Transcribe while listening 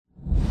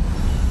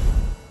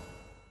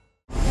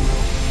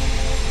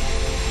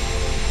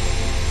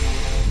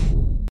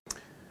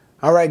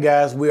All right,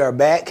 guys, we are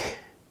back,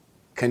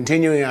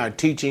 continuing our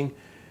teaching,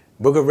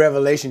 Book of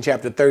Revelation,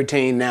 chapter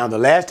 13. Now, the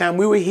last time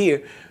we were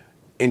here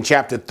in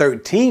chapter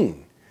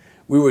 13,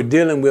 we were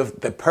dealing with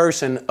the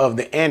person of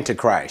the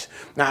Antichrist.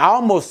 Now, I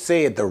almost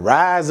said the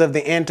rise of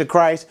the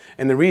Antichrist,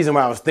 and the reason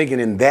why I was thinking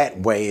in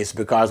that way is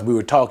because we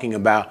were talking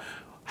about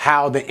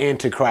how the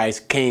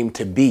Antichrist came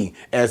to be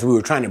as we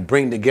were trying to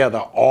bring together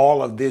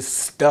all of this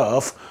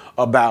stuff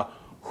about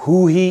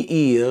who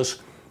he is,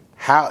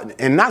 how,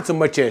 and not so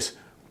much as,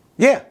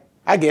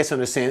 I guess in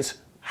a sense,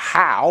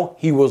 how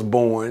he was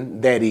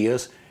born, that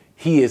is,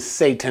 he is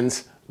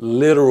Satan's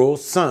literal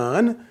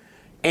son,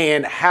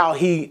 and how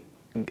he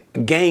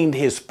gained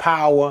his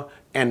power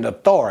and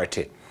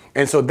authority.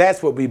 And so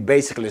that's what we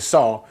basically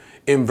saw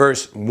in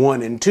verse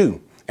 1 and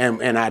 2.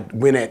 And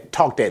I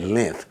talked at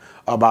length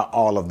about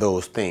all of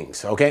those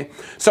things, okay?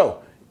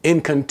 So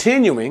in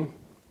continuing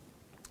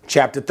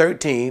chapter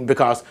 13,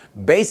 because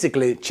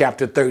basically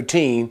chapter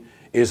 13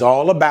 is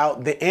all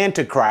about the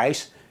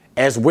Antichrist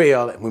as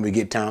well. When we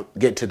get to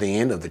the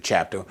end of the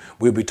chapter,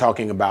 we'll be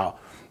talking about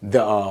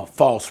the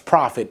false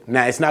prophet.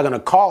 Now, it's not going to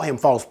call him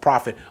false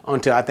prophet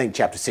until I think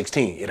chapter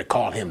 16. It'll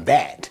call him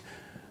that,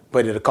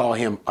 but it'll call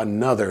him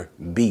another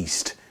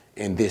beast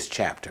in this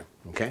chapter,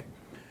 okay?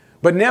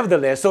 But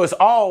nevertheless, so it's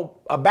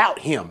all about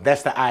him.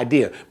 That's the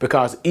idea,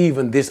 because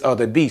even this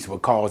other beast will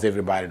cause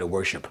everybody to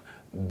worship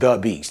the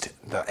beast,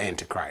 the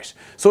Antichrist.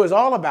 So it's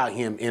all about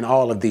him in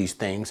all of these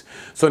things.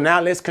 So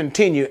now let's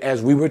continue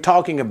as we were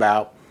talking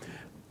about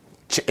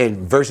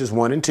in verses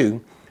 1 and 2,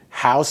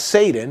 how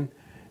Satan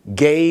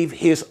gave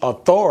his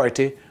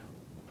authority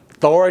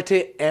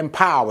and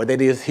power, that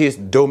is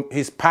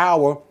his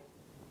power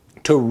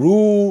to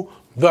rule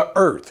the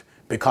earth,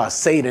 because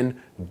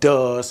Satan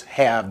does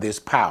have this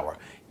power.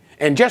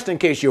 And just in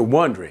case you're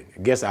wondering,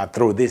 I guess I'll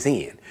throw this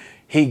in.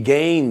 He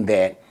gained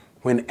that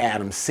when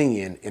Adam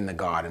sinned in the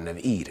Garden of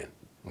Eden.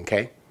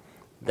 Okay?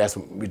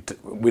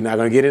 We're not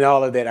going to get into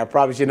all of that. I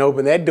probably shouldn't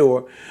open that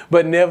door.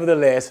 But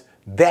nevertheless,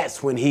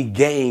 that's when he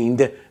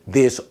gained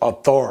this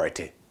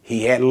authority.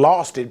 He had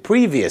lost it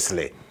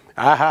previously.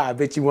 I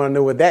bet you want to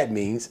know what that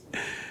means.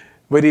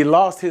 But he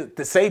lost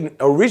Satan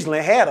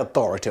originally had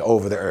authority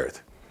over the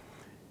earth.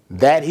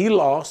 That he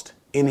lost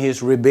in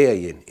his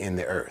rebellion in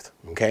the earth.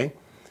 Okay?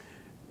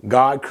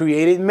 God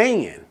created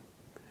man.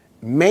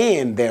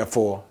 Man,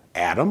 therefore,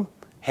 Adam,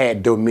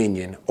 had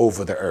dominion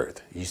over the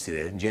earth. You see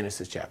that in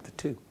Genesis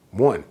chapter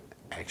 1,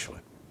 actually.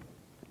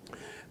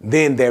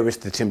 Then there is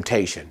the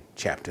temptation,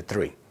 chapter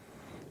 3.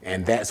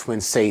 And that's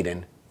when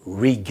Satan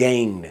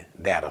regained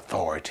that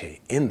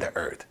authority in the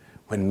earth,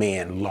 when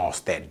man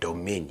lost that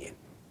dominion,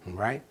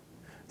 right?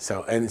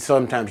 So, and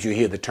sometimes you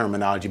hear the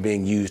terminology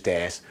being used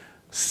as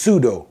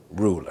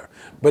pseudo-ruler.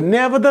 But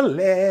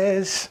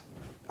nevertheless,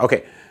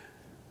 okay,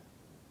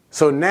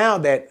 so now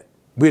that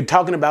we're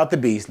talking about the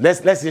beast,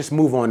 let's just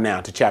move on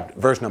now to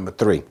verse number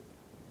 3.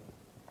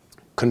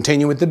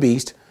 Continue with the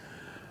beast.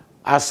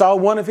 I saw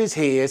one of his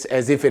heads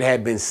as if it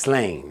had been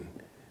slain,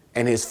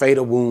 and his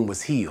fatal wound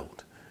was healed.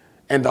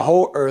 And the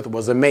whole earth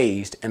was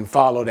amazed and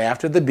followed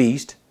after the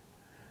beast.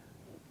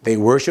 They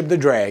worshiped the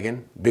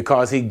dragon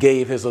because he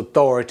gave his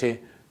authority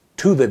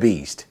to the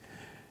beast.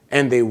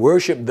 And they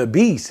worshiped the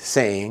beast,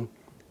 saying,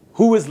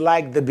 who is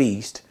like the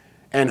beast,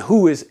 and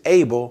who is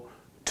able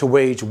to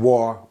wage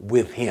war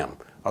with him?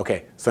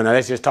 Okay, so now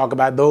let's just talk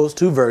about those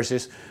two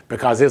verses,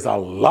 because there's a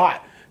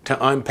lot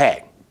to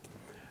unpack.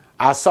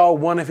 I saw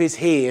one of his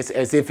heads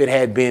as if it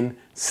had been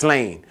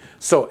slain.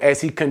 So as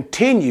he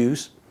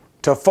continues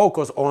to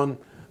focus on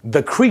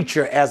the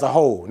creature as a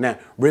whole. Now,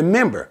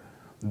 remember,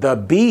 the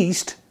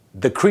beast,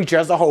 the creature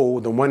as a whole,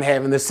 the one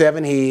having the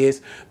 7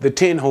 heads, the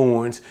 10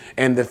 horns,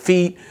 and the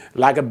feet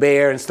like a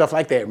bear and stuff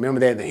like that.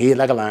 Remember that, the head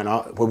like a lion,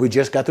 what we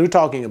just got through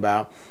talking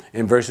about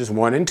in verses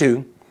 1 and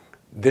 2,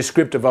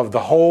 descriptive of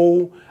the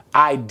whole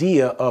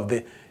idea of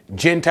the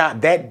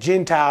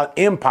Gentile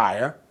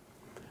empire,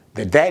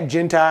 that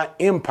Gentile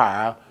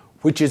empire,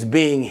 which is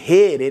being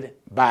headed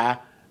by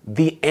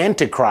the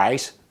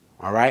Antichrist.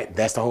 All right,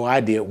 that's the whole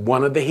idea.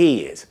 One of the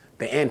heads,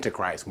 the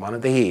Antichrist, one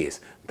of the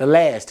heads, the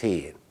last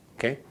head.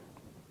 Okay.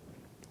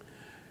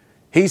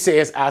 He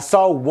says, I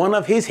saw one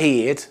of his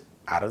heads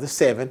out of the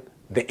 7,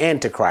 the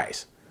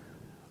Antichrist,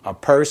 a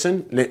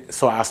person.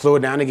 So I'll slow it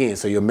down again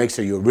so you'll make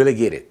sure you'll really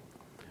get it.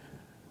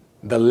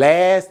 The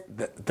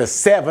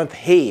 7th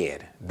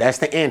head, that's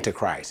the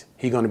Antichrist.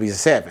 He's going to be the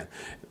 7th.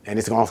 And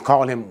it's going to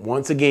call him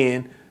once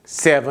again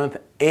 7th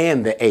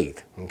and the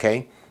 8th.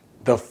 Okay.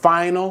 The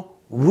final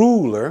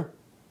ruler,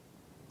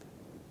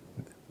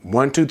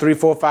 1, 2, 3,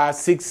 4, 5,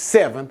 6,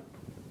 7th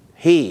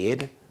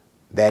head,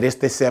 that is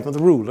the 7th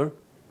ruler,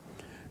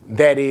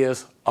 that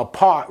is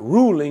apart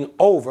ruling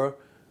over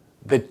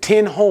the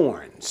 10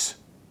 horns,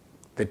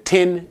 the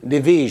 10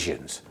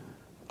 divisions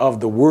of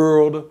the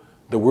world.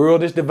 The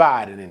world is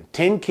divided in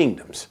 10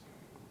 kingdoms.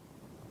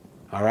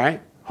 All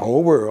right,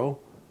 whole world.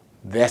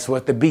 That's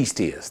what the beast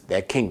is,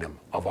 that kingdom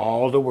of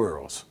all the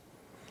worlds.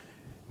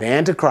 The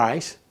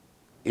Antichrist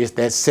is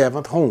that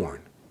 7th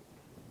horn.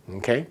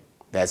 Okay,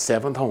 that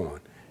 7th horn.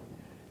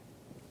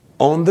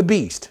 On the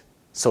beast,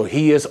 So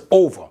he is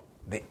over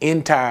the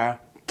entire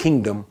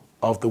kingdom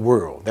of the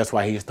world. That's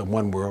why he is the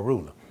one world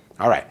ruler.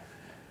 All right.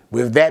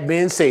 With that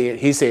being said,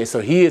 he says, so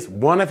he is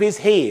one of his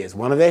heads,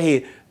 one of the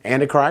heads,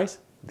 Antichrist,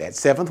 that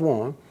seventh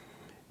one,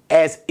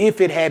 as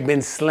if it had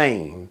been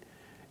slain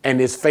and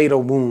his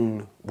fatal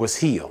wound was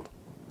healed.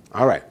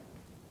 All right.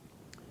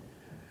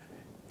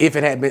 If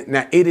it had been,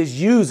 now it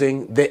is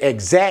using the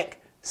exact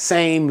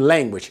same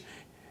language.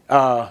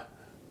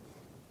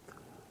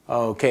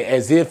 Okay,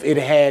 as if it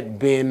had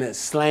been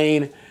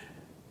slain.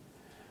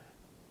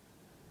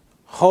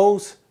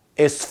 Hos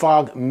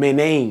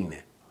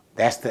esphagmenein.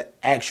 That's the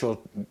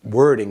actual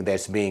wording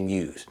that's being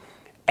used.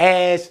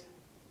 As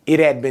if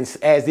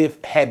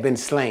had been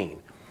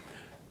slain.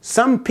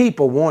 Some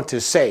people want to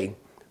say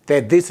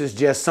that this is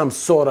just some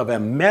sort of a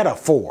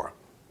metaphor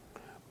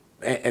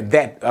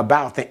that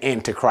about the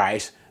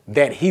Antichrist,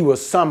 that he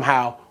was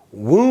somehow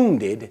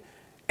wounded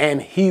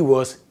and he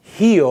was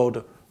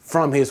healed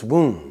from his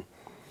wound.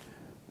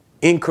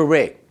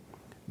 Incorrect.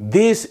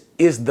 This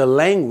is the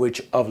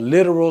language of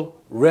literal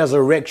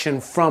resurrection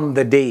from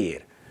the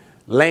dead.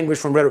 Language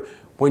from resurrection.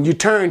 When you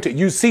turn to,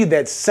 you see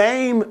that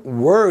same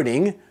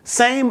wording,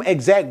 same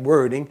exact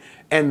wording,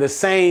 and the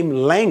same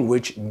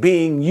language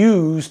being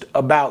used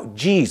about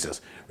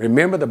Jesus.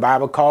 Remember, the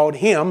Bible called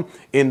him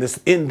in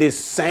this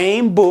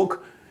same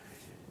book,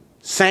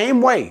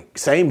 same way,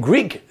 same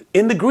Greek.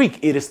 In the Greek,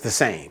 it is the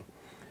same.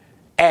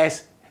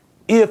 As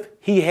if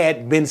he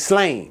had been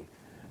slain.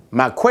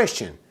 My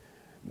question,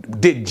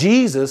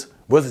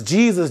 was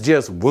Jesus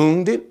just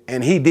wounded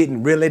and he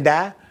didn't really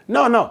die?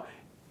 No.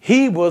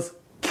 He was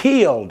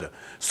killed.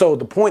 So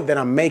the point that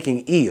I'm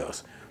making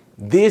is,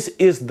 this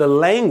is the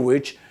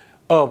language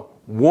of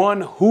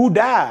one who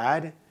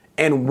died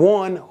and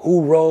one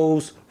who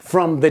rose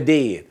from the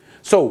dead.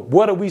 So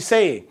what are we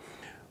saying?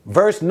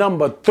 Verse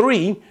number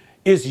 3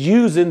 is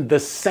using the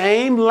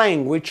same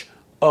language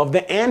of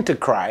the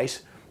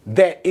Antichrist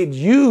that it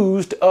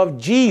used of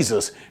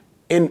Jesus.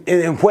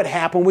 And what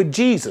happened with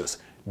Jesus?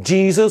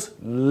 Jesus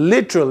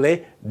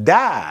literally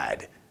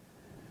died.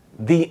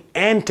 The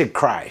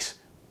Antichrist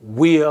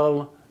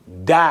will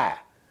die.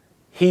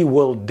 He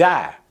will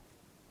die.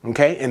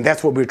 Okay? And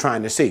that's what we're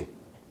trying to see.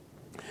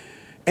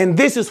 And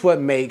this is what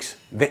makes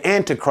the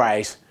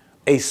Antichrist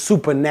a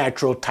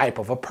supernatural type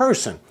of a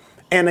person.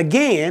 And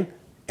again,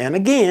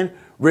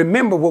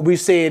 remember what we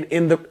said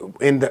in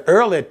the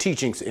earlier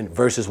teachings in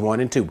verses 1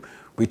 and 2.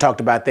 We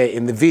talked about that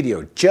in the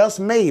video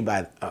just made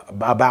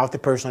about the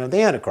person of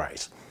the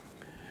Antichrist.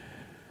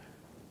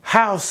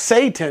 How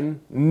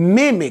Satan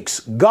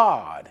mimics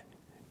God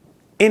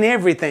in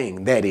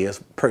everything, that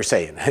is, per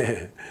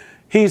se.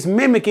 He's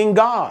mimicking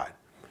God.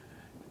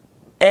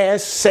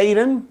 As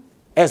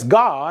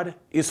God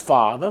is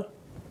Father,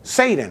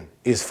 Satan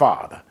is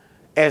Father.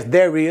 As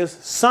there is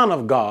Son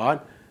of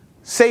God,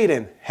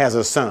 Satan has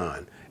a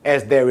son.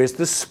 As there is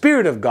the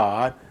Spirit of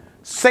God,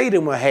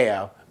 Satan will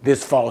have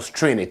this false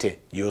trinity.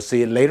 You'll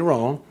see it later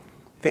on.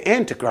 The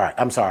Antichrist,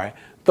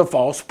 the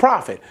false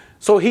prophet.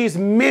 So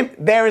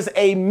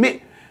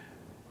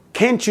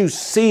can't you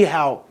see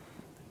how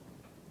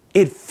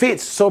it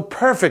fits so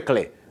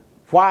perfectly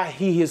why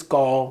he is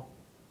called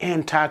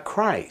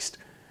Antichrist?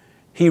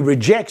 He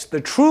rejects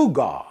the true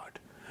God,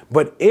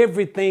 but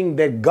everything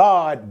that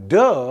God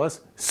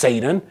does,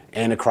 Satan,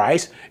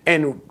 Antichrist,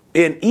 and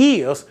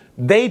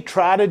they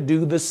try to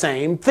do the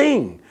same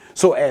thing.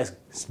 So as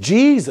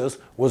Jesus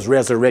was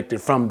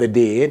resurrected from the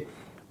dead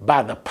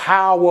by the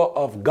power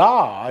of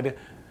God,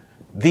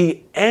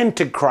 the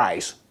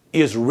Antichrist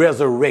is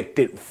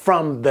resurrected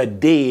from the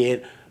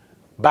dead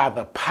by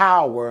the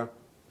power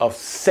of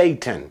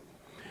Satan.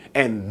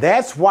 And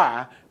that's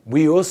why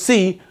we will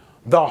see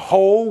the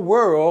whole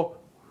world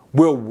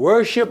will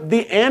worship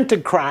the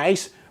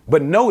Antichrist.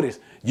 But notice,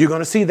 you're going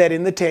to see that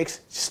in the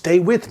text. Stay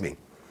with me.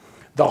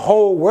 The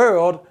whole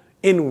world,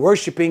 in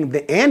worshiping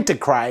the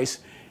Antichrist,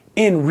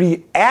 in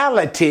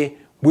reality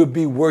will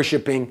be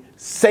worshiping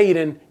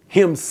Satan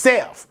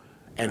himself.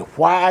 And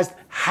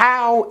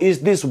how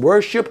is this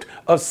worship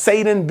of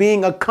Satan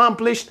being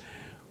accomplished?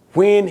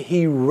 When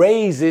he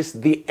raises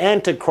the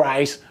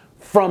Antichrist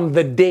from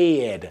the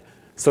dead.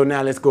 So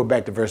now let's go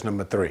back to verse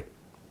number 3.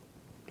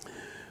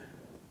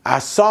 I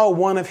saw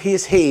one of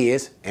his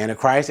heads,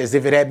 Antichrist, as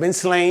if it had been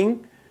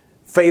slain.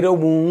 Fatal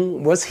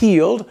wound was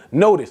healed.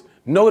 Notice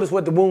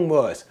what the wound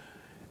was.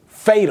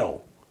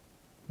 Fatal.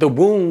 The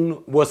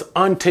wound was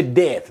unto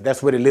death.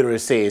 That's what it literally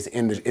says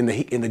in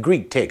the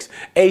Greek text.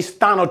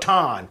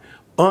 Asthanoton,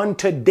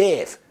 unto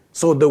death.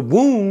 So the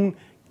wound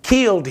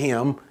killed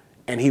him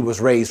and he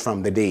was raised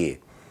from the dead.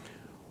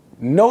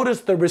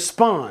 Notice the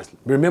response.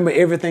 Remember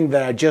everything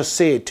that I just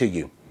said to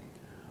you.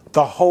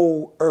 The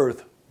whole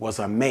earth was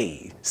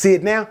amazed. See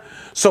it now?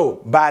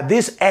 So by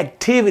this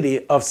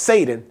activity of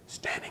Satan,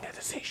 standing at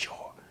the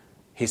seashore,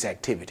 his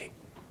activity,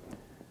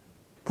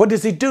 what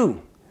does he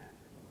do?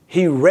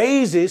 He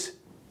raises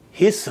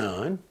his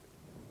son,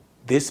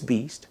 this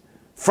beast,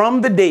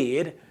 from the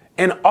dead,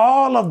 and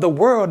all of the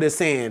world is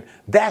saying,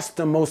 that's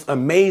the most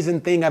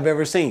amazing thing I've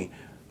ever seen.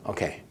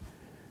 Okay,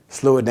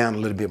 slow it down a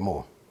little bit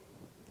more.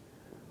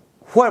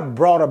 What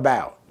brought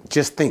about,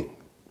 just think,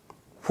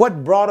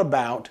 what brought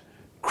about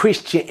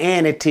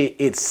Christianity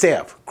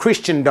itself,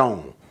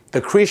 Christendom,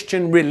 the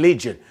Christian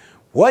religion?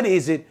 What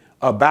is it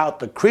about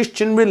the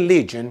Christian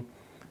religion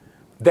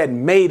that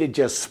made it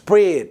just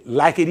spread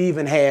like it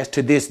even has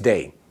to this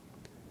day?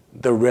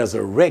 The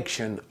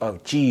resurrection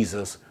of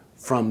Jesus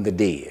from the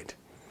dead.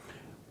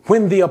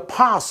 When the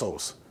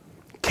apostles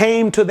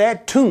came to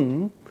that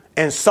tomb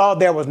and saw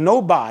there was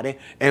no body,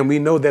 and we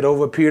know that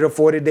over a period of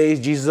 40 days,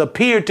 Jesus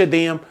appeared to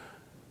them.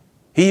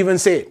 He even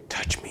said,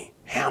 touch me,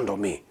 handle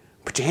me,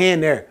 put your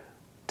hand there.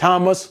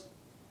 Thomas,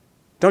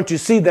 don't you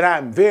see that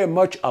I'm very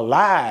much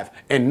alive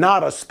and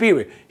not a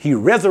spirit? He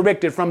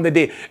resurrected from the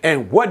dead.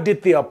 And what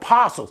did the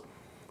apostles,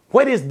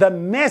 what is the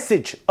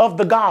message of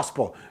the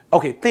gospel?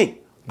 Okay,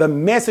 think. The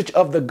message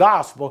of the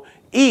gospel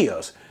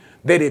is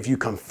that if you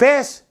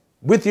confess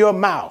with your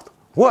mouth,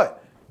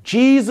 what?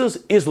 Jesus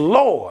is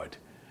Lord,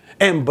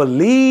 and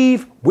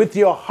believe with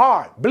your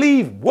heart.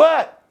 Believe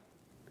what?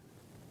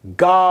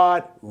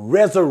 God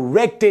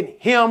resurrected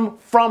him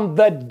from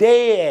the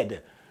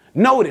dead.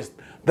 Notice,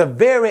 the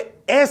very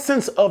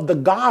essence of the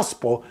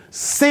gospel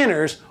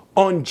centers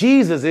on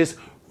Jesus'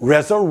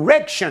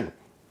 resurrection.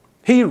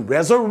 He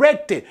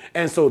resurrected.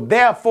 And so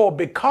therefore,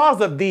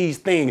 because of these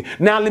things,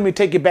 now let me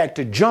take you back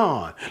to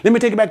John.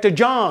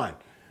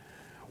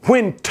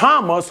 When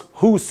Thomas,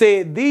 who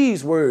said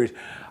these words,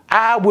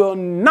 I will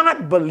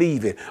not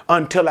believe it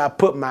until I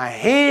put my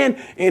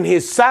hand in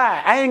his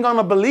side. I ain't going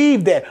to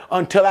believe that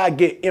until I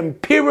get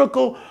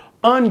empirical,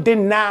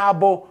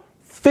 undeniable,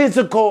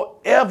 physical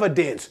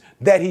evidence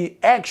that he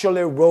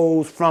actually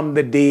rose from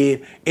the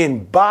dead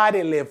in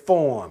bodily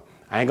form.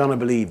 I ain't going to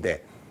believe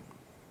that.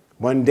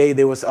 One day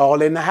they was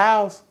all in the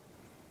house,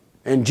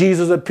 and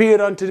Jesus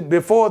appeared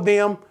before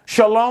them.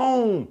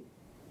 Shalom,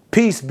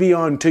 peace be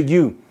unto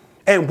you.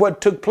 And what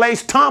took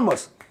place?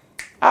 Thomas,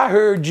 I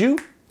heard you.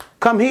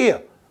 Come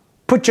here.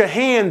 Put your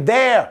hand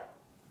there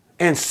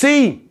and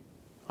see.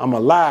 I'm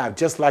alive,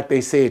 just like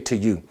they said to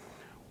you.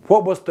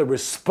 What was the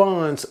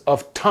response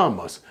of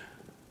Thomas?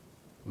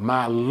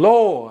 My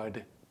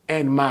Lord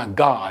and my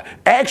God.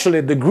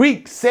 Actually, the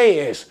Greek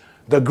says,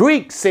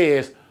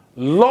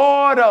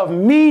 Lord of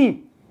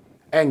me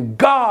and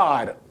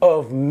God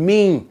of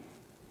me.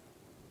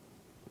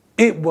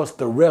 It was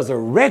the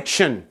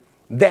resurrection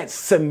that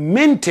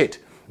cemented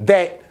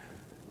that.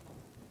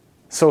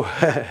 So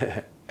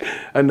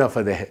enough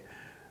of that.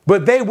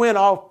 But they went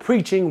off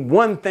preaching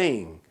one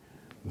thing,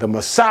 the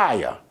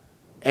Messiah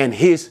and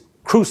his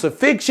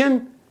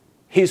crucifixion,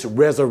 his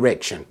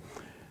resurrection.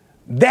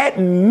 That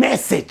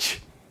message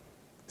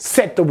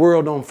set the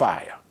world on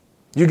fire.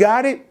 You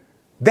got it?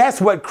 That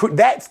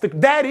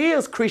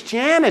is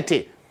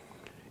Christianity.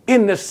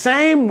 In the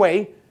same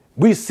way,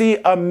 we see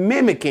a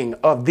mimicking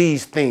of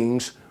these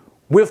things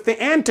with the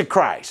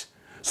Antichrist.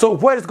 So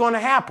what is going to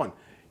happen?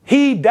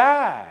 He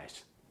dies.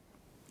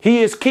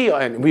 He is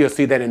killed. And we'll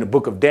see that in the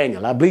book of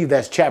Daniel. I believe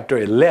that's chapter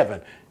 11.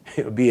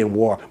 He'll be in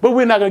war. But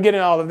we're not going to get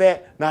into all of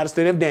that. Not the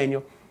study of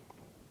Daniel.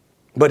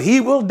 But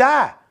he will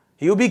die.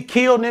 He'll be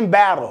killed in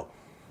battle.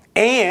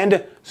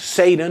 And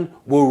Satan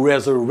will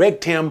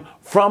resurrect him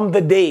from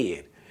the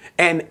dead.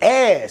 And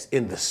as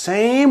in the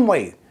same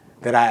way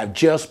that I have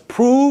just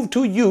proved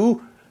to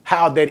you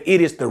how that it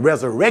is the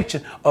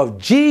resurrection of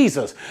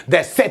Jesus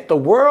that set the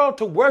world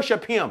to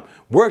worship him,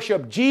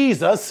 worship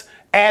Jesus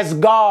as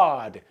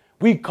God.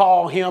 We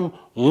call him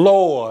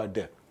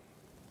Lord,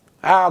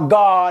 our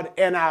God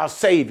and our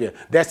Savior.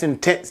 That's in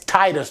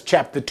Titus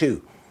chapter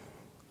 2.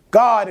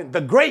 God, the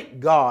great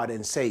God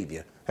and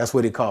Savior. That's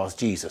what he calls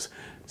Jesus.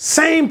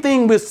 Same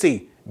thing we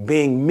see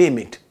being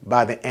mimicked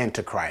by the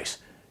Antichrist,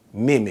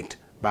 mimicked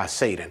by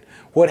Satan.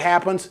 What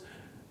happens?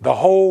 The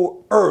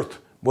whole earth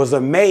was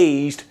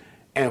amazed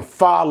and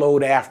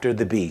followed after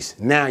the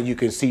beast. Now you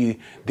can see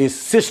this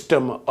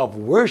system of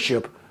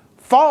worship,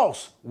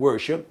 false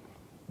worship,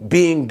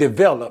 being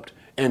developed.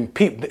 And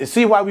people,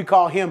 see why we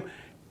call him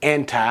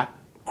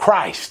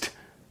Antichrist.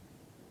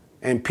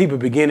 And people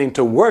beginning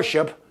to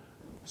worship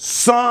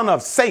son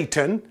of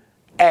Satan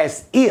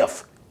as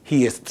if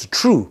he is the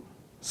true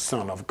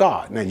Son of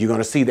God. Now you're going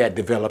to see that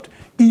developed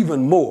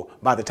even more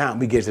by the time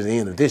we get to the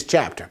end of this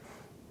chapter.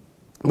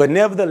 But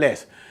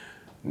nevertheless,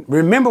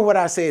 remember what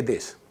I said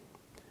this.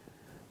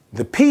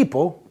 The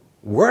people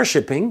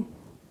worshiping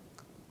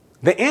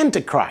the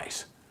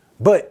Antichrist.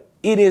 But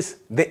it is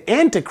the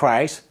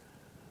Antichrist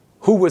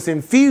who was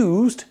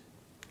infused,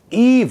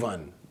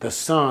 even the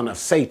son of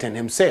Satan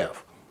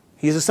himself.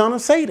 He's the son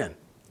of Satan.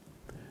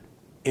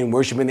 In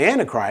worshiping the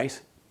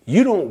Antichrist,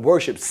 you don't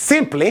worship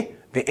simply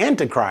the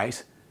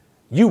Antichrist.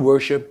 You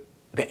worship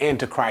the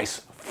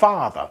Antichrist's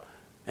father.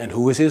 And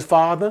who is his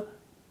father?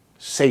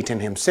 Satan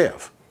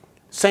himself.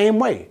 Same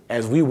way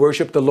as we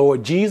worship the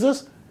Lord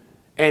Jesus,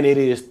 and it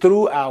is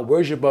through our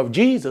worship of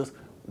Jesus,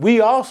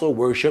 we also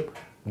worship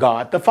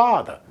God the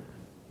Father.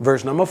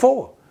 Verse number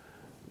 4.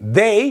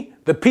 They,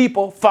 the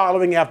people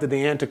following after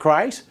the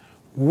Antichrist,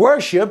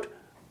 worshiped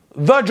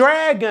the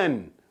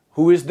dragon.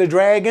 Who is the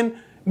dragon?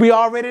 We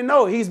already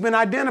know. He's been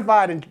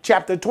identified in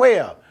chapter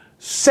 12.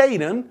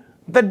 Satan,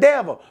 the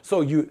devil.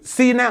 So you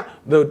see now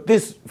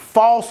this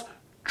false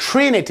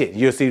trinity.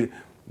 You see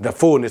the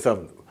fullness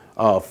of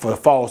for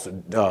false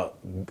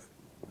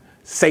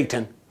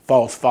Satan,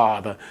 false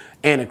father,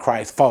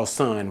 Antichrist, false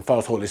son,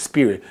 false Holy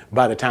Spirit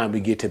by the time we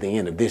get to the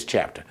end of this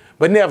chapter.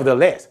 But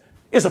nevertheless,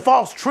 it's a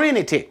false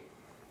trinity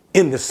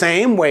in the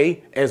same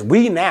way as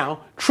we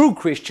now, true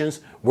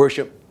Christians,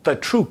 worship the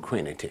true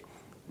trinity.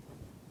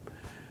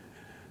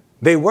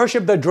 They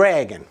worship the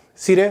dragon.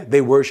 See there?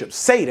 They worship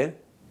Satan.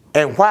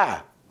 And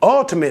why?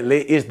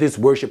 Ultimately, is this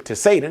worship to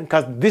Satan?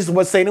 Because this is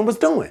what Satan was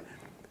doing.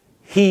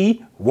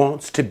 He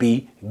wants to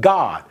be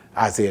God.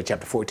 Isaiah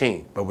chapter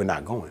 14. But we're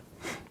not going.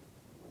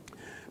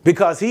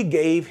 Because he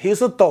gave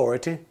his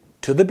authority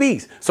to the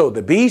beast. So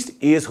the beast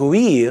is who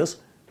he is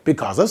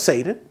because of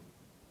Satan.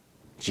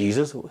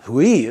 Jesus, who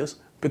he is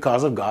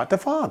because of God the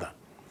Father.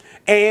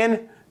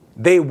 And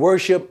they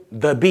worship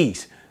the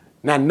beast.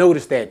 Now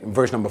notice that in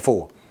verse number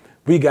 4.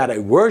 We got a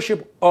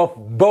worship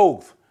of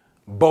both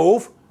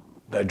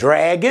the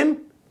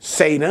dragon,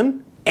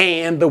 Satan,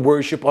 and the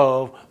worship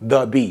of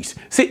the beast.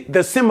 See,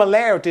 the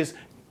similarities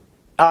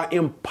are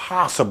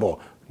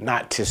impossible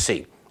not to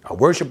see. A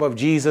worship of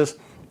Jesus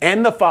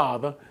and the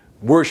Father,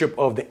 worship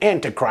of the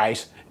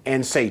Antichrist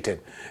and Satan.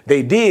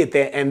 They did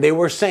that, and they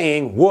were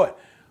saying what?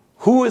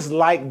 Who is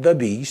like the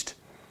beast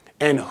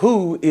and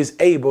who is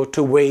able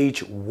to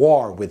wage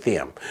war with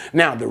him?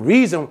 Now, the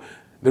reason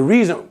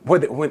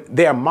when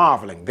they're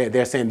marveling,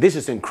 they're saying, this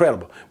is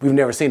incredible. We've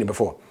never seen it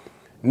before.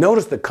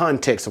 Notice the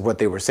context of what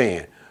they were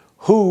saying.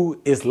 Who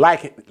is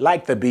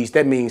like the beast?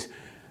 That means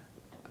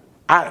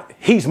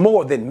he's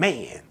more than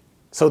man.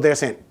 So they're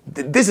saying,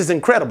 this is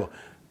incredible.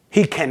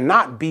 He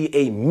cannot be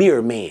a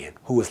mere man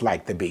who is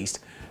like the beast.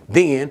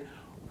 Then,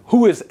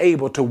 who is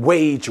able to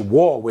wage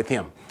war with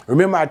him?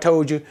 Remember I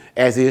told you,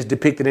 as is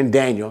depicted in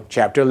Daniel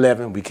chapter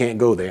 11, we can't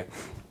go there,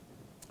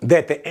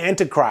 that the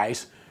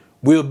Antichrist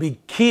will be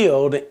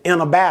killed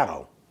in a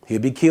battle. He'll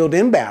be killed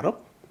in battle.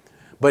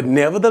 But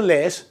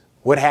nevertheless,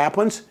 what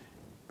happens?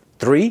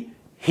 3,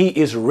 he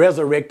is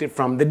resurrected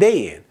from the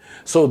dead.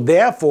 So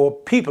therefore,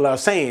 people are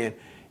saying,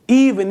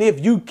 even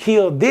if you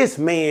kill this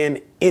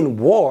man in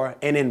war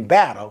and in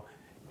battle,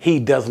 he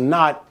does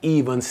not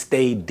even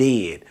stay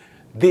dead.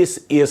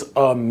 This is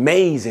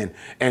amazing.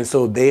 And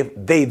so they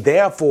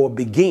therefore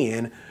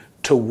begin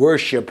to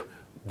worship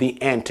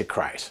the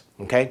Antichrist.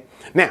 Okay?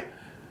 Now,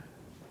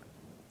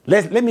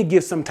 let me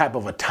give some type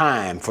of a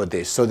time for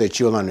this so that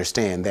you'll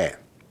understand that.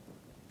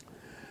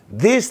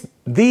 These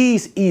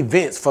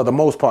events, for the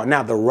most part,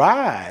 now the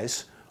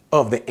rise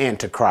of the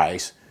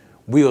Antichrist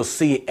we'll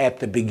see at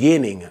the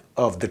beginning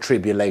of the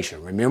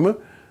tribulation. Remember,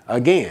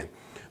 again,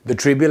 the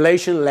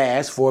tribulation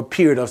lasts for a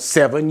period of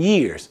 7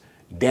 years.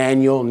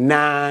 Daniel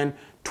 9,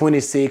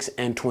 26,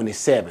 and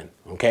 27.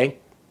 Okay?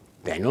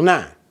 Daniel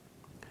 9.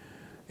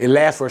 It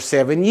lasts for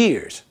 7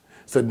 years.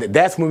 So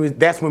that's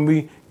when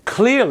we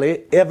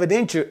clearly,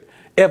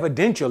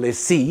 evidentially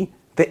see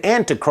the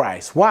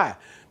Antichrist. Why?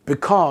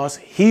 Because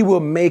he will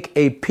make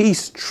a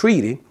peace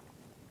treaty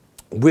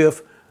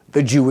with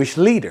the Jewish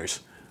leaders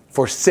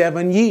for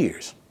 7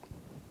 years.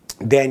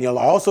 Daniel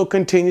also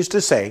continues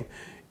to say,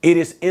 it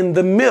is in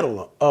the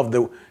middle of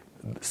the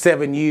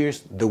 7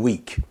 years, the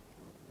week.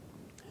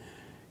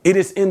 It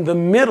is in the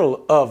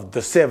middle of the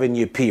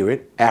 7-year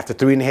period, after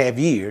 3.5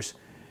 years,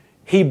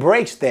 he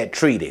breaks that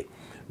treaty.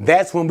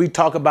 That's when we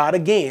talk about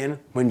again,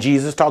 when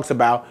Jesus talks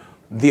about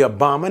the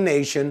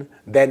abomination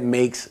that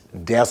makes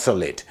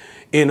desolate.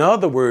 In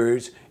other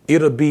words,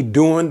 it'll be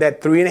during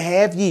that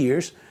 3.5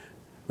 years.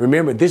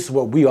 Remember, this is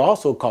what we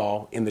also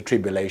call in the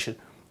tribulation,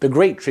 the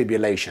Great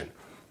Tribulation.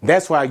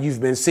 That's why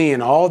you've been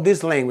seeing all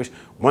this language,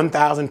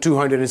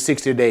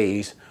 1,260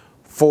 days,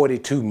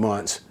 42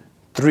 months,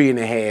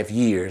 3.5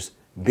 years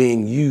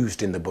being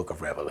used in the book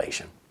of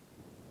Revelation.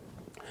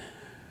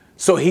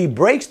 So he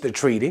breaks the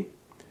treaty.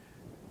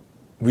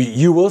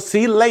 You will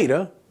see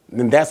later,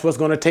 and that's what's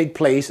going to take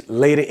place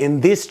later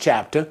in this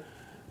chapter.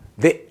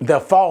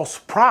 The false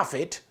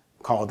prophet,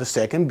 called the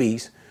second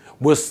beast,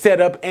 will set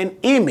up an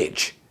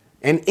image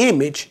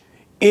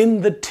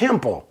in the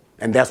temple.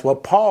 And that's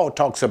what Paul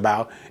talks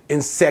about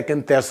in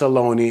 2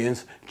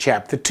 Thessalonians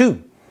chapter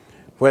 2,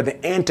 where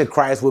the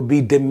Antichrist will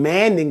be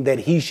demanding that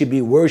he should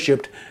be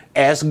worshiped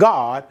as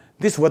God.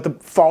 This is what the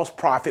false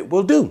prophet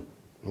will do.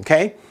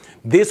 Okay?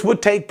 This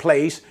would take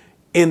place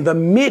in the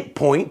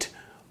midpoint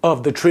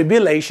of the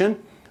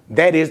tribulation.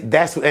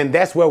 That's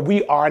where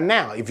we are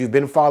now, if you've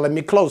been following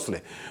me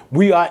closely.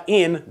 We are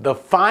in the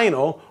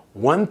final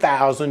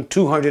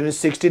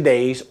 1,260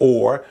 days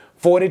or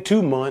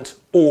 42 months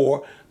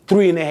or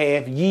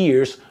 3.5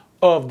 years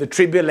of the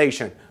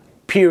tribulation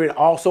period,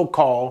 also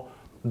called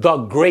the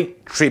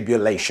Great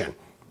Tribulation.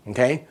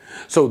 Okay?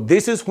 So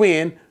this is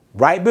when,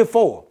 right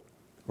before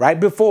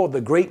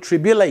the Great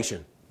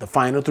Tribulation, the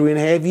final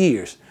 3.5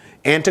 years,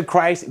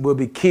 Antichrist will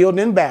be killed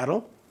in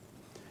battle.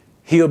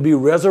 He'll be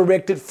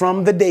resurrected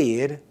from the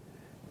dead.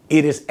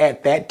 It is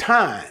at that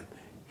time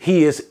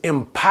he is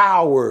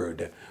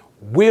empowered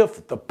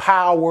with the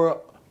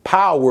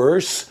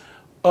powers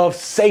of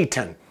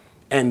Satan.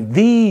 And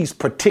these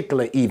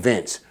particular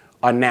events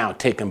are now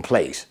taking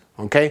place.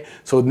 Okay,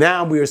 so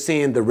now we are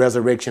seeing the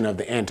resurrection of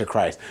the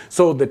Antichrist.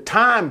 So the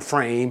time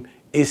frame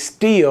is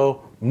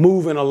still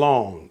moving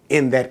along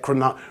in that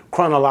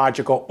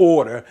chronological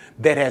order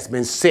that has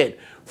been set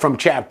from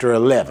chapter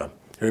 11.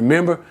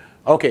 Remember?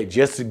 Okay,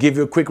 just to give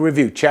you a quick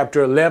review.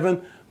 Chapter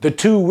 11, the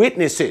two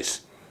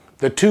witnesses.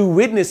 The two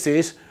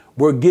witnesses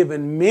were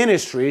given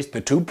ministries,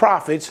 the two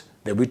prophets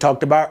that we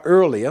talked about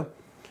earlier,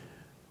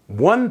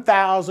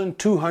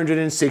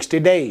 1,260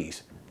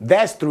 days.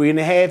 That's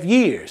 3.5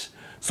 years.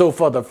 So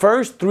for the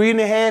first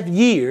 3.5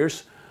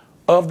 years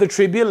of the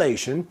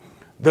tribulation,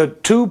 the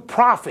two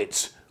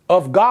prophets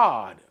of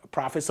God,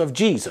 prophets of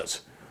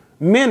Jesus,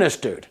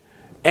 ministered,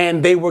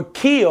 and they were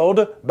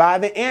killed by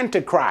the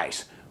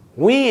Antichrist.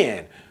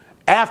 When?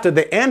 After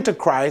the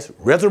Antichrist,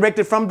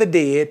 resurrected from the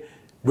dead,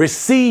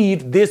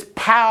 received this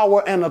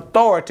power and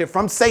authority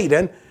from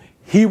Satan,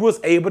 he was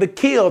able to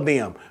kill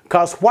them.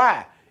 Because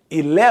why?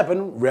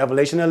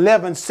 Revelation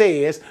 11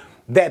 says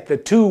that the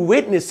two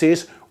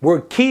witnesses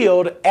were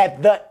killed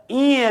at the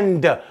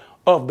end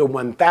of the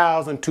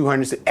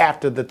 1,200,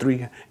 after the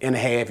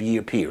 3.5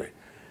 year period.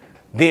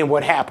 Then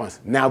what happens?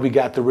 Now we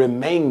got the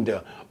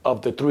remainder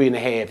of the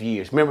 3.5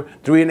 years. Remember,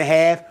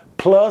 3.5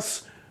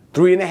 plus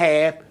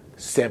 3.5,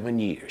 7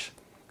 years.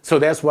 So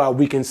that's why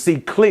we can see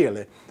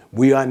clearly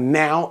we are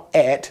now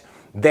at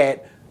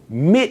that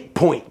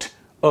midpoint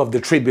of the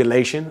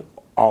tribulation,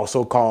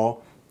 also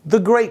called the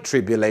Great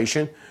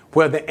Tribulation,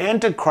 where the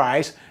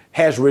Antichrist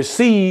has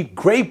received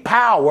great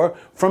power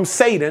from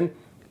Satan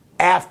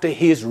after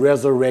his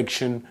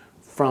resurrection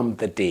from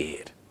the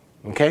dead.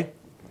 Okay?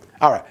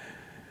 All right.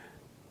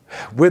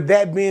 With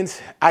that being,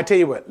 I tell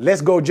you what,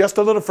 let's go just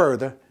a little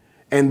further,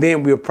 and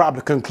then we'll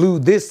probably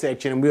conclude this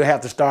section and we'll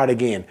have to start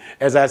again.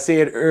 As I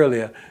said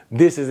earlier,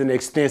 this is an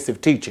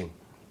extensive teaching.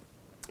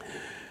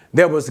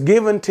 There was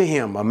given to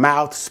him a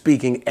mouth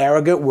speaking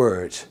arrogant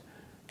words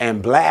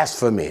and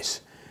blasphemies,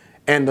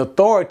 and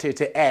authority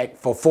to act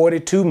for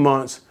 42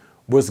 months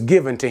was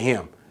given to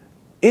him.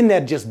 Isn't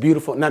that just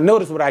beautiful? Now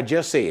notice what I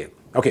just said.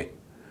 Okay.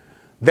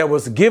 There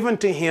was given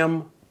to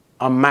him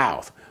a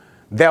mouth.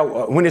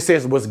 When it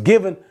says was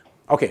given,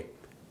 okay.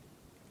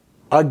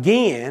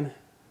 Again,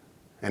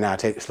 and I'll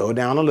slow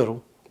down a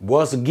little,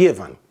 was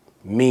given,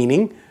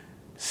 meaning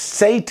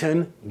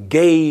Satan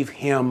gave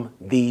him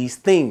these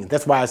things.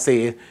 That's why I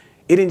said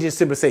it didn't just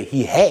simply say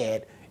he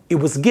had, it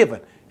was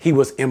given. He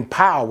was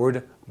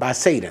empowered by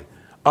Satan.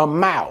 A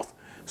mouth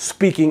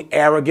speaking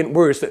arrogant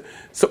words.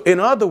 So in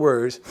other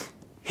words,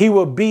 he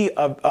will be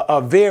a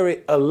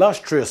very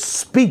illustrious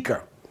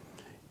speaker,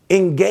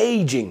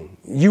 engaging.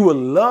 You will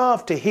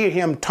love to hear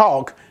him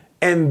talk,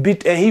 and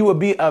he will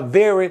be a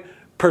very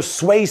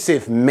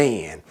persuasive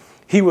man.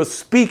 He will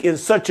speak in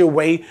such a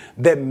way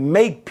that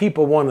make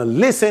people want to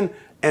listen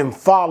and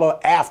follow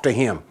after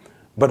him.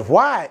 But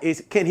why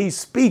can he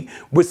speak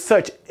with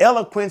such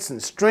eloquence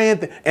and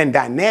strength and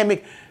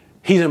dynamic?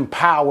 He's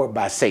empowered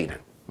by Satan.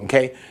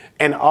 Okay.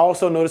 And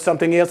also notice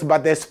something else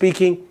about that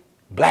speaking: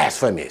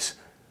 blasphemies.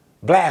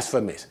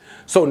 Blasphemies.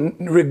 So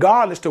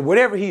regardless to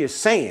whatever he is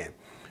saying,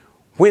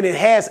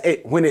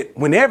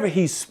 whenever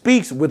he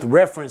speaks with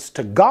reference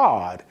to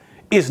God,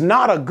 it's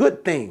not a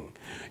good thing.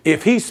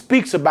 If he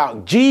speaks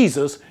about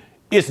Jesus,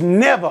 it's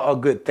never a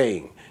good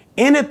thing.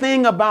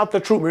 Anything about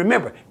the truth,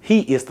 remember,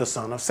 he is the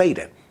son of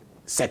Satan,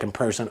 second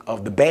person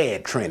of the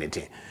bad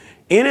Trinity.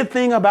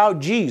 Anything about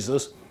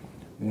Jesus,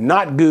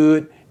 not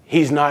good.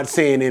 He's not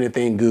saying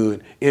anything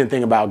good,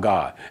 anything about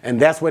God. And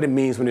that's what it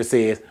means when it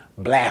says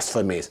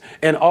blasphemies.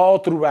 And all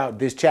throughout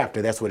this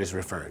chapter, that's what it's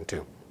referring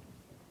to.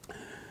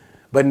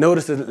 But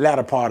notice the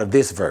latter part of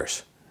this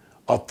verse.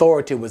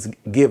 Authority was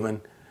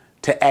given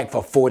to act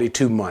for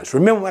 42 months.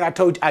 Remember what I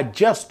told you? I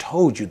just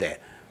told you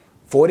that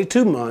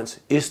 42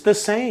 months is the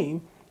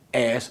same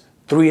as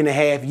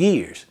 3.5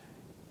 years.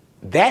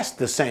 That's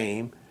the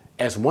same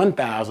as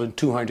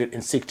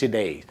 1,260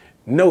 days.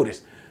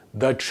 Notice,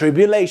 the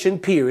tribulation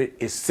period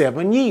is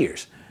 7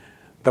 years.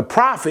 The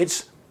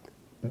prophets,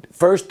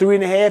 first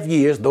 3.5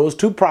 years, those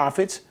two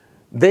prophets,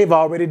 they've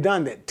already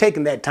done that,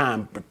 taken that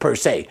time per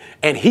se.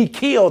 And he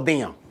killed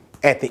them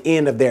at the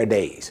end of their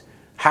days.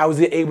 How was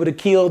he able to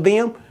kill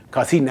them?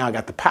 Because he now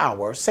got the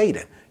power of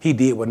Satan. He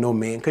did what no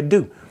man could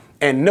do.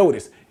 And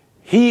notice,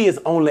 he is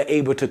only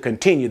able to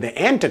continue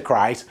the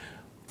Antichrist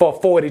for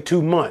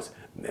 42 months.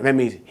 That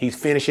means he's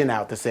finishing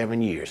out the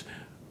 7 years,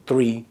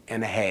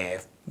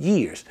 3.5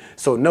 years.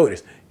 So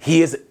notice,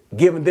 he is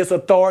given this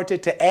authority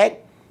to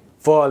act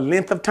for a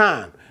length of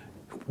time,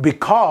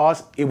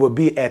 because it will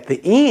be at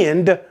the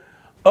end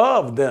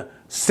of the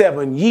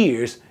 7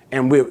 years,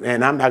 and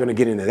I'm not going to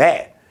get into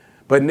that.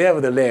 But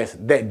nevertheless,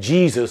 that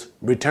Jesus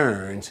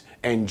returns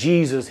and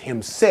Jesus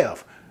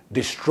himself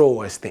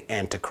destroys the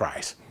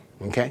Antichrist.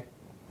 Okay?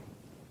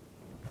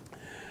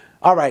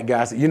 All right,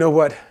 guys, you know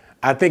what?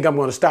 I think I'm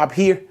going to stop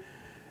here,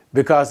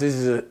 because this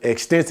is an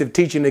extensive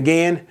teaching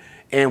again,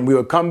 and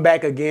we'll come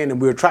back again and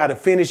we'll try to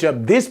finish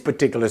up this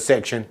particular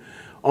section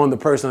on the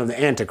person of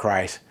the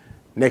Antichrist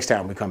next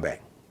time we come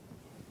back.